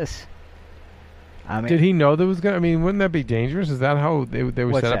the abyss. I mean, did he know there was going to... I mean, wouldn't that be dangerous? Is that how they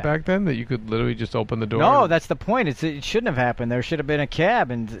were set up back then? That you could literally just open the door? No, that's the point. It shouldn't have happened. There should have been a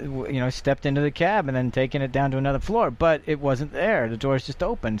cab and, stepped into the cab and then taken it down to another floor. But it wasn't there. The door's just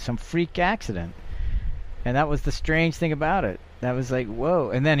opened. Some freak accident. And that was the strange thing about it. That was like,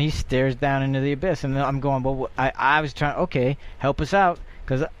 whoa. And then he stares down into the abyss. And then I'm going, well, I was trying, okay, help us out.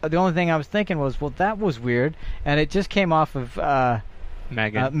 Because the only thing I was thinking was, well, that was weird. And it just came off of...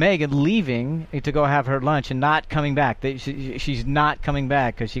 Megan leaving to go have her lunch and not coming back. She's not coming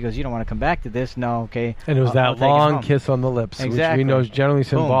back because she goes, you don't want to come back to this? No, okay. And it was that long kiss on the lips, which we know is generally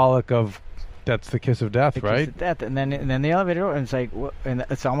symbolic of that's the kiss of death, right? Kiss of death. And then the elevator door, and it's like, and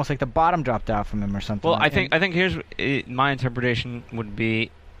it's almost like the bottom dropped out from him or something. Well, I think here's my interpretation would be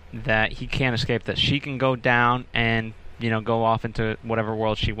that he can't escape that. She can go down and go off into whatever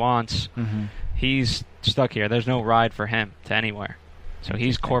world she wants. Mm-hmm. He's stuck here. There's no ride for him to anywhere. So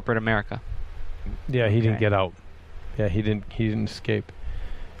he's corporate America. Yeah, he didn't get out. Yeah, he didn't escape.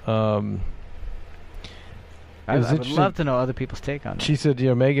 I would love to know other people's take on it. She said,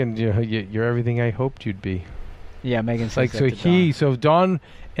 Megan, you're everything I hoped you'd be. Yeah, Megan says so Don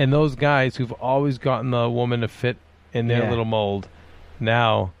and those guys who've always gotten the woman to fit in their little mold,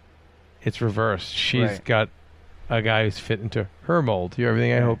 now it's reversed. She's got a guy who's fit into her mold. You're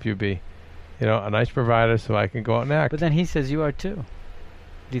everything I hope you'd be. A nice provider so I can go out and act. But then he says you are too.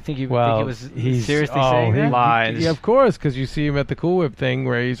 Do you think he was seriously saying that? Lies. Yeah, of course, because you see him at the Cool Whip thing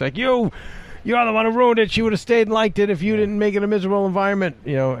where he's like, you're the one who ruined it. She would have stayed and liked it if you didn't make it a miserable environment.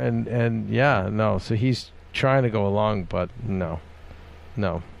 So he's trying to go along, but no.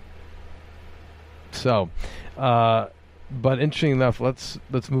 So, but interesting enough, let's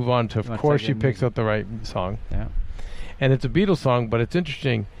move on to, of course, she picks up the right song. Yeah. And it's a Beatles song, but it's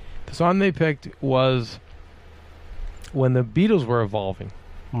interesting. The song they picked was when the Beatles were evolving.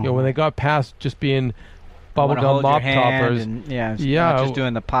 Mm-hmm. When they got past just being bubblegum mop toppers. Not just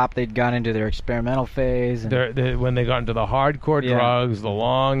doing the pop. They'd gone into their experimental phase. When they got into the hardcore drugs, the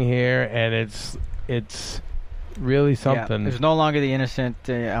long hair, and it's really something. There's no longer the innocent,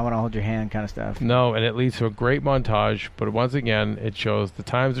 I want to hold your hand kind of stuff. No, and it leads to a great montage. But once again, it shows the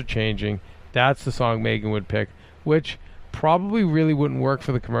times are changing. That's the song Megan would pick, which probably really wouldn't work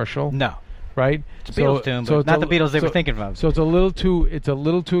for the commercial. No. Right? It's a Beatles tune, but not the Beatles they were thinking of. So it's a little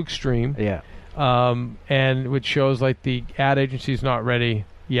too extreme. Yeah. And which shows like the ad agency's not ready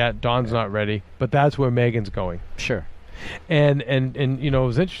yet, Don's not ready, but that's where Megan's going. Sure. And it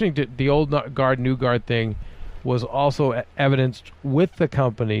was interesting the old guard, new guard thing was also evidenced with the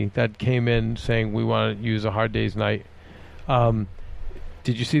company that came in saying we want to use A Hard Day's Night.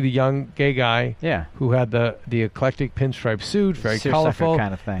 Did you see the young gay guy? Yeah. Who had the eclectic pinstripe suit, very colorful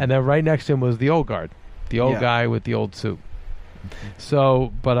kind of thing. And then right next to him was the old guard, the old guy with the old suit.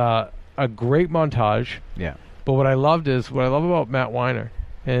 So, but a great montage. Yeah. But what I love about Matt Weiner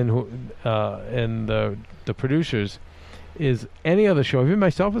and the producers is any other show, even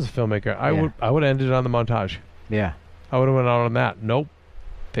myself as a filmmaker, I would end it on the montage. Yeah. I would have went out on that. Nope.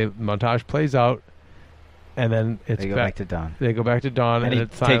 The montage plays out, and then they go back to Don. They go back to Don, and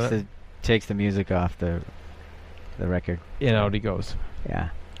it's takes the music off the record. And out he goes. Yeah.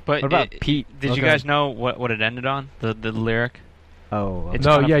 But what about Pete? Did you guys know what it ended on? The lyric? Oh.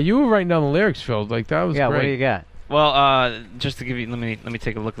 No, yeah, you were writing down the lyrics, Phil. Like, that was great. What do you got? Well, just to give you, let me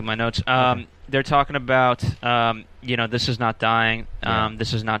take a look at my notes. Okay. They're talking about, this is not dying,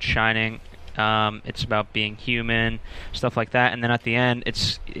 this is not shining. It's about being human, stuff like that. And then at the end,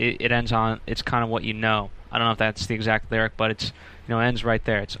 it ends on, it's kind of what you know. I don't know if that's the exact lyric, but it's, it ends right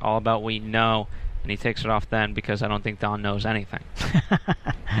there. It's all about what you know. And he takes it off then because I don't think Don knows anything.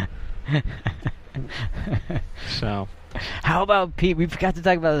 So, how about Pete? We forgot to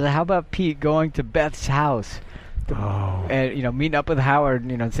talk about this. How about Pete going to Beth's house? And meeting up with Howard,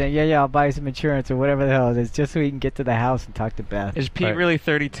 saying, yeah, I'll buy you some insurance or whatever the hell it is, just so he can get to the house and talk to Beth. Is Pete really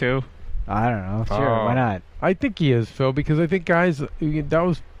 32? I don't know. Sure, why not? I think he is, Phil, because I think guys,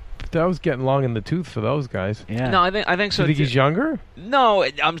 that was getting long in the tooth for those guys. Yeah. No, I think so. Do you think he's younger? No,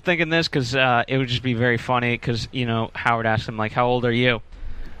 I'm thinking this because it would just be very funny because, Howard asked him, like, how old are you?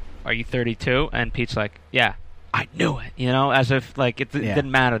 Are you 32? And Pete's like, yeah. I knew it, as if like it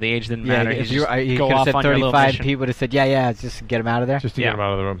didn't matter. The age didn't matter. If you could have said 35, Pete would have said, yeah, just get him out of there. Just to get him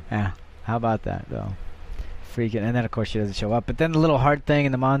out of the room. Yeah. How about that, though? Freaking. And then, of course, she doesn't show up. But then the little heart thing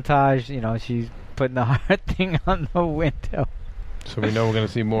in the montage, she's putting the heart thing on the window. So we know we're going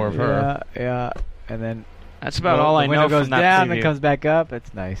to see more of her. Yeah. And then that's about all I know. The window goes from that down preview. and comes back up.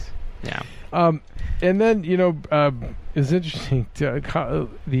 It's nice. Yeah. And then it's interesting talking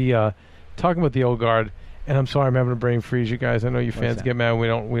about the old guard. And I'm sorry I'm having a brain freeze, you guys. I know you fans get mad. We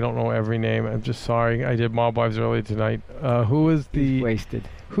don't know every name. I'm just sorry. I did Mob Wives earlier tonight. Who's wasted?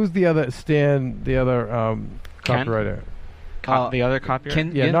 Who's the other copywriter? The other copywriter?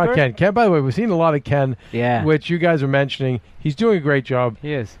 Ken yeah, Ginsberg? Not Ken. Ken, by the way, we've seen a lot of Ken, yeah, which you guys are mentioning. He's doing a great job.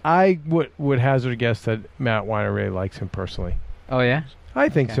 He is. I would hazard a guess that Matt Weiner really likes him personally. Oh, yeah? I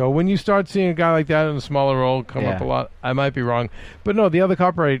think so. When you start seeing a guy like that in a smaller role come up a lot, I might be wrong. But no, the other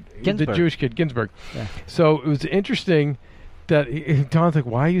copyright, the Jewish kid, Ginsberg. Yeah. So it was interesting that Don's like,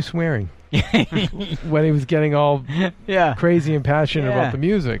 why are you swearing? When he was getting all crazy and passionate about the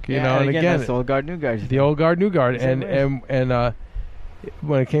music, and again, that's the old guard, new guard. The old guard, new guard. And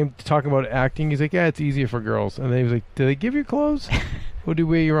when it came to talking about acting, he's like, yeah, it's easier for girls. And then he was like, do they give you clothes? Or do you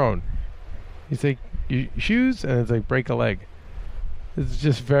wear your own? He's like, your shoes? And it's like, break a leg. It's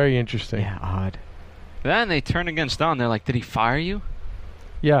just very interesting. Yeah, odd. Then they turn against Don. They're like, did he fire you?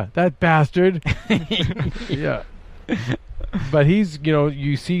 Yeah, that bastard. Yeah. But he's,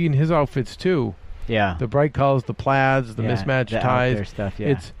 you see in his outfits too. Yeah. The bright colors, the plaids, the mismatched ties. Stuff,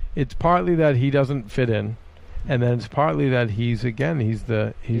 yeah. It's partly that he doesn't fit in, and then it's partly that he's the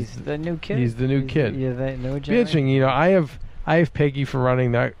new kid. He's the new kid. Yeah, the new generation. Be interesting. I have Peggy for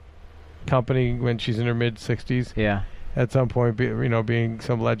running that company when she's in her mid 60s. Yeah. At some point, being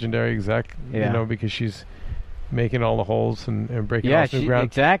some legendary exec, because she's making all the holes and breaking all new ground.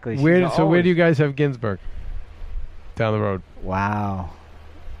 Exactly. Where do you guys have Ginsberg? Down the road. Wow.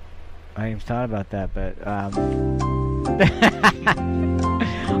 I didn't even thought about that, but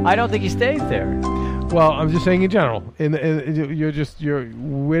I don't think he stays there. Well, I'm just saying in general. Where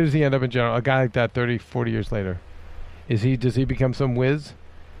does he end up in general? A guy like that 30, 40 years later. Does he become some whiz?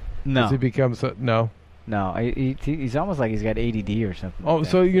 No. Does he become no? No, he's almost like he's got ADD or something. Oh,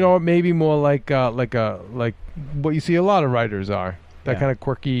 so maybe more like what you see a lot of writers are. That kind of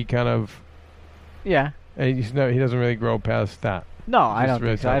quirky kind of. Yeah. And he doesn't really grow past that. No, I don't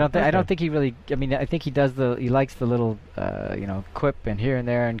think so. I don't think he really. I mean, I think he does he likes the little quip and here and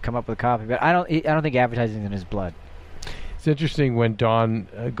there and come up with a copy. But I don't think advertising is in his blood. It's interesting when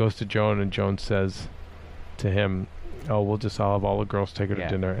Don goes to Joan and Joan says to him, "Oh, I'll have all the girls take her to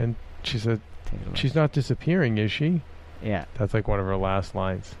dinner," and she said. She's not disappearing, is she? Yeah. That's like one of her last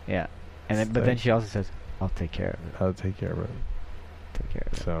lines. Yeah. But then she also says, I'll take care of it. I'll take care of it.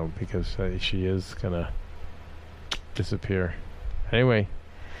 So, because she is going to disappear. Anyway.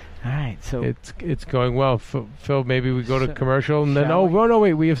 All right. So it's going well. Phil, maybe we go to commercial and then...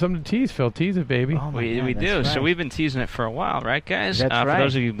 wait. We have something to tease, Phil. Tease it, baby. Oh we do. Right. So we've been teasing it for a while, right, guys? That's right. For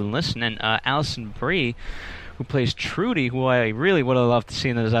those of you who've been listening, Allison Brie who plays Trudy, who I really would have loved to see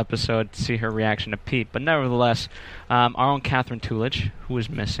in this episode, to see her reaction to Pete. But nevertheless, our own Catherine Tulich, who is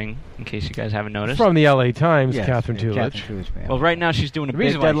missing, in case you guys haven't noticed. From the LA Times, Catherine Tulich. Well, right now she's doing a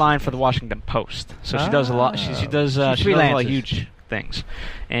big deadline for the Washington Post. So she does a lot. She does a lot of huge things.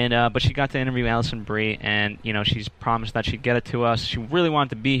 And but she got to interview Alison Brie, and she's promised that she'd get it to us. She really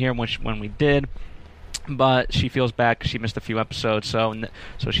wanted to be here when we did. But she feels bad because she missed a few episodes, so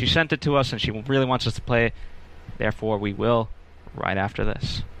she sent it to us, and she really wants us to play it. Therefore, we will right after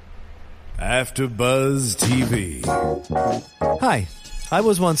this. AfterBuzz TV. Hi, I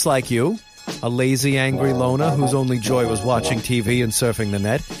was once like you, a lazy, angry loner whose only joy was watching TV and surfing the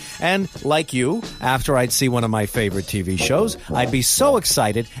net. And, like you, after I'd see one of my favorite TV shows, I'd be so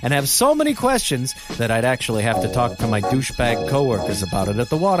excited and have so many questions that I'd actually have to talk to my douchebag coworkers about it at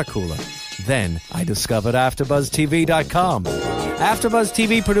the water cooler. Then I discovered AfterBuzzTV.com. AfterBuzz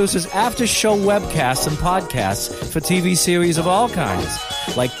TV produces after-show webcasts and podcasts for TV series of all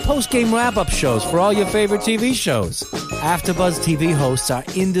kinds, like post-game wrap-up shows for all your favorite TV shows. AfterBuzz TV hosts are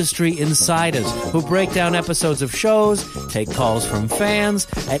industry insiders who break down episodes of shows, take calls from fans,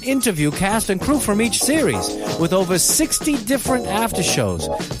 and interview cast and crew from each series, with over 60 different after-shows,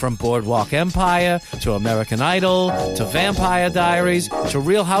 from Boardwalk Empire to American Idol to Vampire Diaries to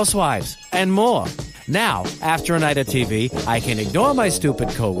Real Housewives, and more. Now, after a night of TV, I can ignore my stupid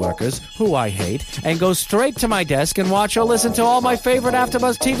coworkers, who I hate, and go straight to my desk and watch or listen to all my favorite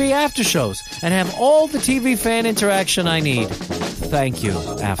AfterBuzz TV after shows, and have all the TV fan interaction I need. Thank you,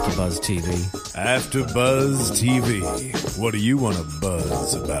 AfterBuzz TV. AfterBuzz TV. What do you want to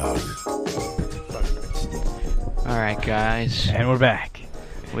buzz about? All right, guys. And we're back.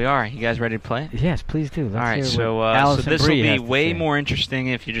 We are. You guys ready to play? Yes, please do. All right, so this will be way more interesting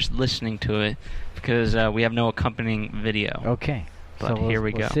if you're just listening to it, because we have no accompanying video. Okay. But so here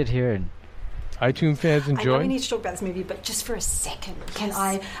we go. We'll sit here and... iTunes fans enjoy. I know we need to talk about this movie, but just for a second,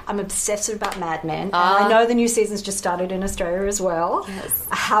 I'm obsessed about Mad Men. I know the new season's just started in Australia as well. Yes.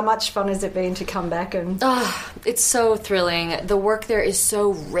 How much fun has it been to come back and... it's so thrilling. The work there is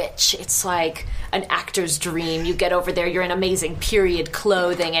so rich. It's like an actor's dream. You get over there, you're in amazing period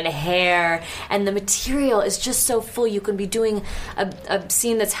clothing and hair, and the material is just so full. You can be doing a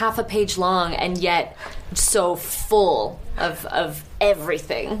scene that's half a page long and yet so full of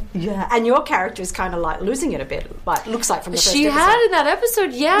everything. Yeah, and your character is kind of like losing it a bit. Like looks like from the first episode. She had in that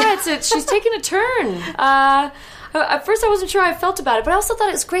episode. Yeah, she's taken a turn. At first, I wasn't sure how I felt about it, but I also thought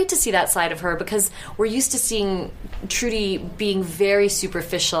it was great to see that side of her, because we're used to seeing Trudy being very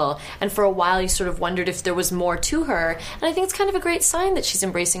superficial, and for a while you sort of wondered if there was more to her. And I think it's kind of a great sign that she's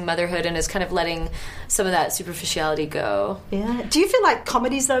embracing motherhood and is kind of letting some of that superficiality go. Yeah. Do you feel like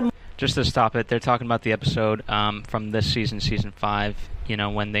comedies though? Just to stop it, they're talking about the episode from this season, season 5,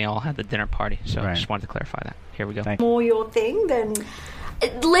 when they all had the dinner party. So I just wanted to clarify that. Here we go. More your thing than...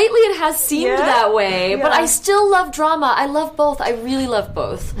 Lately it has seemed that way, but I still love drama. I love both. I really love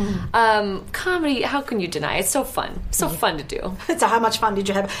both. Comedy, how can you deny? It's so fun. So fun to do. So how much fun did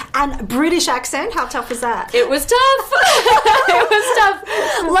you have? And British accent, how tough was that? It was tough. It was tough.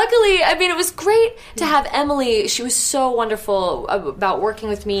 Luckily, I mean, it was great to have Emily. She was so wonderful about working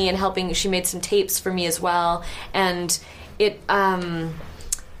with me and helping. She made some tapes for me as well. And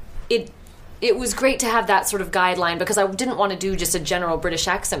it was great to have that sort of guideline, because I didn't want to do just a general British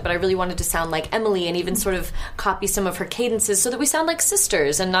accent, but I really wanted to sound like Emily and even sort of copy some of her cadences so that we sound like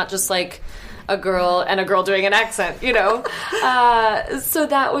sisters and not just like a girl and a girl doing an accent, So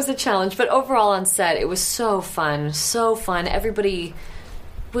that was a challenge. But overall on set, it was so fun, so fun. Everybody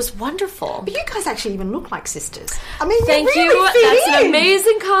was wonderful. But you guys actually even look like sisters. I mean, thank you. Really That's an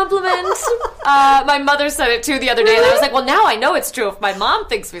amazing compliment. My mother said it too the other day, and I was like, well, now I know it's true if my mom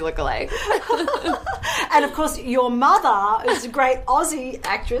thinks we look alike. And of course, your mother is a great Aussie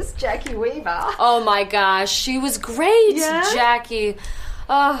actress, Jackie Weaver. Oh my gosh, she was great, yeah? Jackie.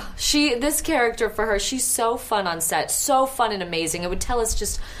 This character for her, she's so fun on set, so fun and amazing. It would tell us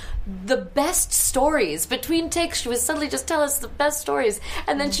just the best stories. Between takes, she would suddenly just tell us the best stories,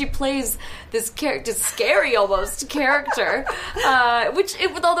 and then she plays this character, scary almost character, although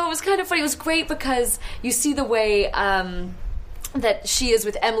it was kind of funny, it was great because you see the way that she is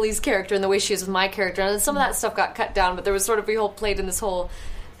with Emily's character and the way she is with my character, and some of that stuff got cut down, but there was sort of, we all played in this whole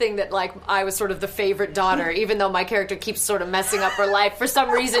thing that like I was sort of the favorite daughter, even though my character keeps sort of messing up her life. For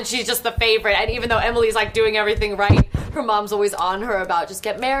some reason she's just the favorite, and even though Emily's like doing everything right, her mom's always on her about just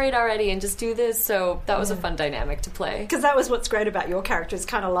get married already and just do this. So that was a fun dynamic to play. Because that was what's great about your character. It's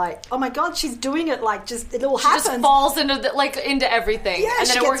kind of like, oh my God, she's doing it like just it all happens. She just falls into everything, yeah, and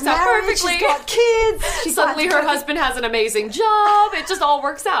then it works out perfectly. She's got kids. Suddenly her husband has an amazing job. It just all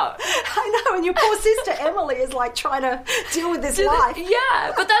works out. I know, and your poor sister Emily is like trying to deal with this life.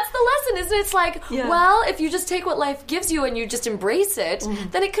 Yeah, but that's the lesson, isn't it? It's like, well, if you just take what life gives you and you just embrace it,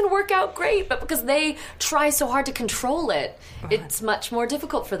 then it can work out great. But because they try so hard to control it, it's much more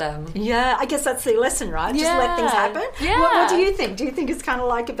difficult for them. Yeah, I guess that's the lesson, right? Yeah. Just let things happen. Yeah. What do you think? Do you think it's kind of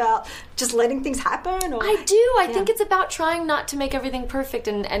like about just letting things happen? Or? I do. I think it's about trying not to make everything perfect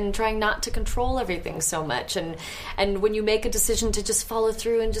and trying not to control everything so much. And when you make a decision to just follow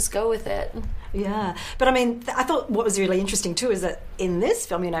through and just go with it. Yeah. But I mean, I thought what was really interesting too is that in this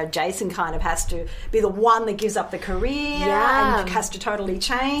film, you know, Jason kind of has to be the one that gives up the career and has to totally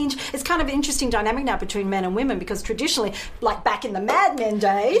change. It's kind of an interesting dynamic now between men and women because traditionally, like back in the Mad Men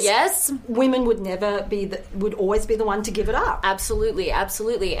days, women would would always be the one to give it up. Absolutely,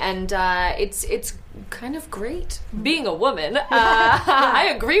 absolutely. And it's kind of great being a woman.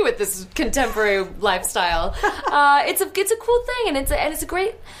 I agree with this contemporary lifestyle. It's a cool thing, and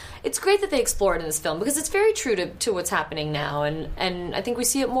it's great that they explore it in this film because it's very true to what's happening now, and I think we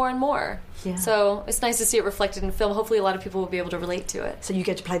see it more and more. Yeah. So it's nice to see it reflected in film. Hopefully a lot of people will be able to relate to it. So you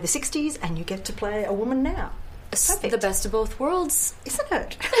get to play the 60s and you get to play a woman now. Perfect. The best of both worlds. Isn't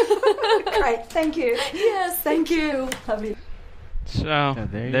it? Great. Thank you. Yes, thank you. Lovely. So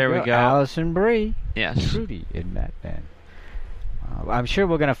there we go. Alison Brie. Yes. Trudy in Mad Men. I'm sure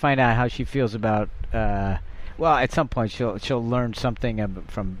we're going to find out how she feels about... well, at some point she'll learn something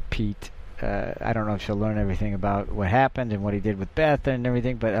from Pete. I don't know if she'll learn everything about what happened and what he did with Beth and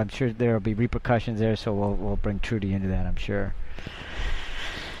everything, but I'm sure there will be repercussions there, so we'll bring Trudy into that, I'm sure.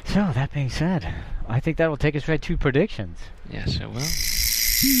 So, that being said, I think that will take us right to predictions. Yes, it will.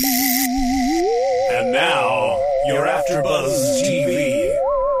 And now, your AfterBuzz TV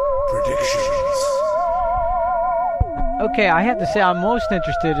predictions. Okay, I have to say I'm most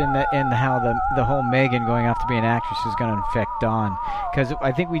interested in how the whole Megan going off to be an actress is going to affect Don, because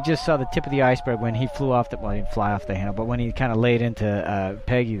I think we just saw the tip of the iceberg when he flew off he didn't fly off the handle, but when he kind of laid into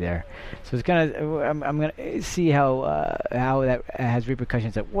Peggy there. So it's I'm gonna see how that has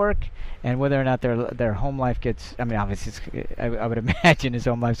repercussions at work, and whether or not their home life gets. I mean, obviously, I would imagine his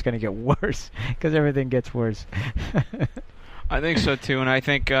home life's going to get worse because everything gets worse. I think so too, and I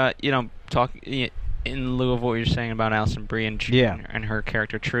think in lieu of what you're saying about Alison Brie and her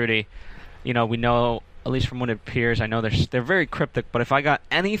character Trudy, we know, at least from what it appears, I know they're very cryptic, but if I got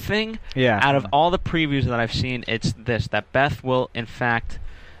anything out of all the previews that I've seen, it's this, that Beth will in fact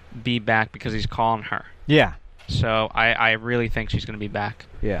be back because he's calling her. Yeah. So I really think she's going to be back.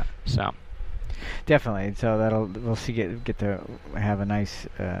 Yeah. So definitely. So we'll see get to have a nice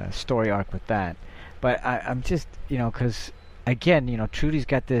story arc with that. But I'm just, because again, Trudy's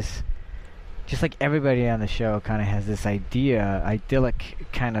got this. Just like everybody on the show kind of has this idyllic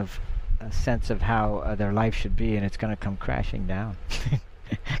kind of sense of how their life should be, and it's going to come crashing down.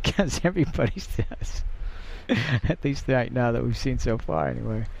 Because everybody does. At least right now that we've seen so far,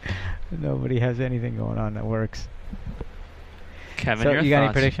 anyway. Nobody has anything going on that works. Kevin, so your you got thoughts?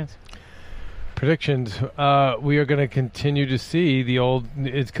 any predictions? Predictions. We are going to continue to see the old...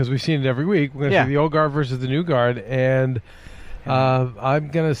 It's because we've seen it every week. We're going to see the old guard versus the new guard, and... I'm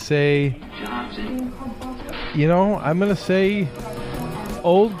going to say, I'm going to say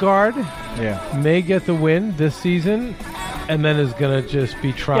old guard may get the win this season and then is going to just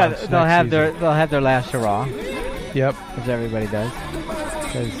be trounced. Yeah, they'll have their last hurrah. Yep. As everybody does.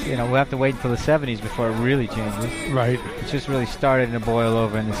 Because, we'll have to wait until the 70s before it really changes. Right. It's just really started to boil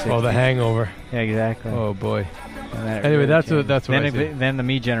over in the 60s. Oh, the hangover. Yeah, exactly. Oh, boy. Anyway, that's what I see. Then the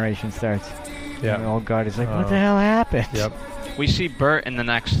me generation starts. Yeah. And the old guard is like, what the hell happened? Yep. We see Bert in the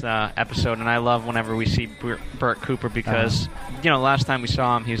next episode, and I love whenever we see Bert Cooper because, last time we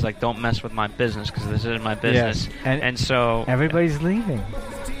saw him, he was like, don't mess with my business because this isn't my business. Yes. And so... Everybody's leaving.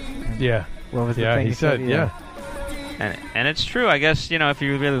 Yeah. What was the thing he said? Yeah. And it's true, I guess, if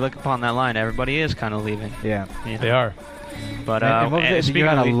you really look upon that line, everybody is kind of leaving. Yeah. They are. But you're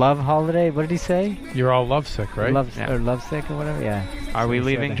on a love holiday? What did he say? You're all lovesick, right? Or lovesick or whatever? Yeah. Are we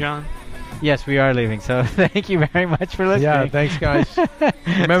leaving, John? Yes, we are leaving. So thank you very much for listening. Yeah, thanks, guys.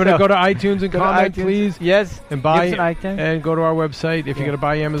 Remember to go to iTunes and comment, please. Yes. And buy and go to our website. If you're going to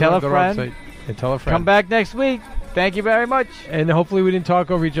buy Amazon, go to our website. And tell a friend. Come back next week. Thank you very much. And hopefully we didn't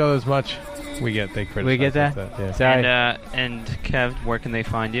talk over each other as much. They criticize. We get that? Yeah. Sorry. And Kev, where can they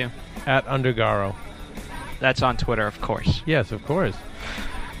find you? At Undergaro. That's on Twitter, of course. Yes, of course.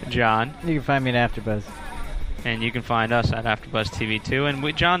 John. You can find me at AfterBuzz. And you can find us at AfterBuzz TV too.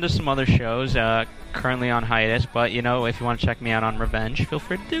 And John does some other shows currently on hiatus, but if you want to check me out on Revenge, feel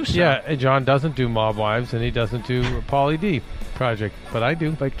free to do so. Yeah, John doesn't do Mob Wives, and he doesn't do Pauly D project, but I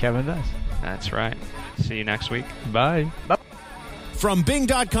do. But Kevin does. That's right. See you next week. Bye. From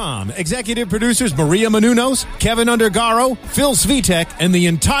Bing.com, executive producers Maria Menounos, Kevin Undergaro, Phil Svitek, and the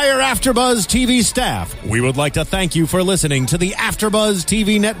entire AfterBuzz TV staff, we would like to thank you for listening to the AfterBuzz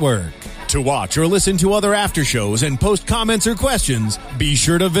TV network. To watch or listen to other after shows and post comments or questions, be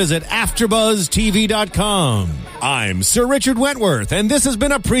sure to visit AfterBuzzTV.com. I'm Sir Richard Wentworth, and this has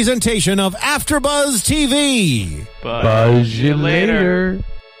been a presentation of AfterBuzz TV. Buzz you later.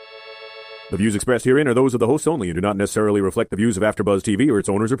 The views expressed herein are those of the hosts only and do not necessarily reflect the views of AfterBuzz TV or its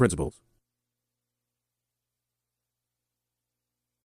owners or principals.